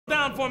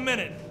down for a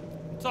minute.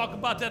 Talk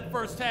about that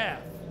first half.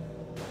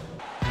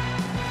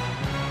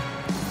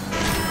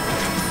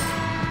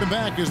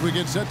 Back as we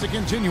get set to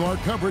continue our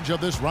coverage of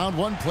this round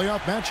one playoff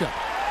matchup.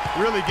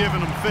 Really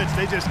giving them fits.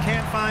 They just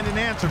can't find an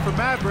answer for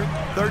Maverick.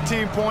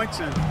 13 points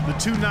and the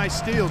 2 nice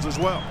steals as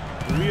well.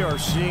 We are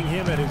seeing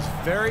him at his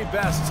very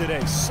best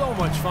today. So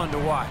much fun to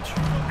watch.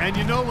 And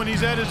you know when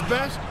he's at his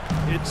best,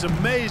 it's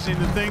amazing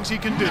the things he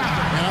can do.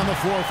 And on the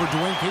floor for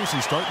Dwayne Casey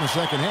starting the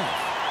second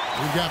half.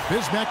 We've got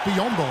Bismack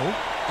Biyombo,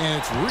 and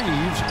it's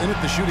Reeves in at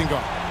the shooting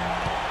guard.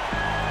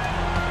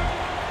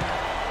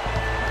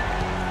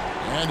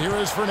 And here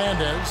is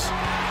Fernandez.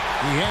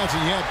 He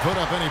hasn't yet put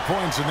up any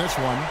points in this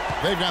one.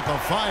 They've got the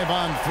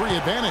 5-on-3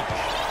 advantage.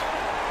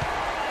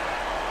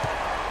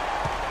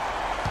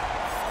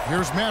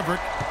 Here's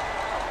Maverick.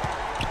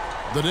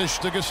 The dish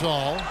to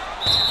Gasol.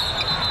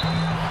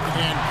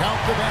 And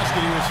count the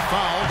basket. He was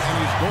fouled, and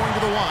he's going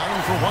to the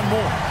line for one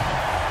more.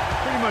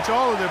 Pretty much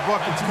all of their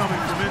buckets coming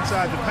from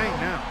inside the paint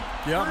now.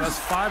 Yeah, that's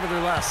 5 of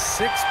their last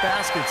 6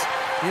 baskets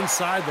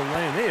inside the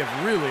lane. They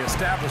have really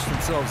established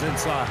themselves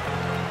inside.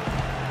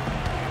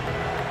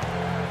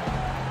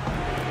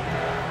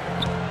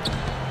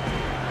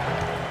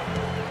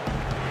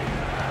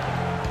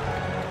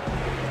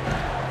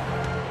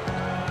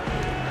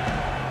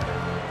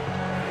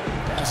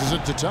 Passes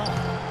it to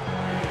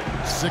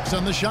Tom. 6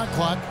 on the shot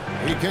clock.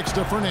 He kicks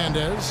to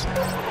Fernandez.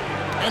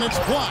 And it's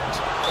blocked.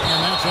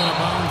 And that's out of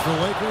bounds. The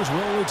Lakers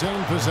will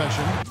retain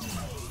possession.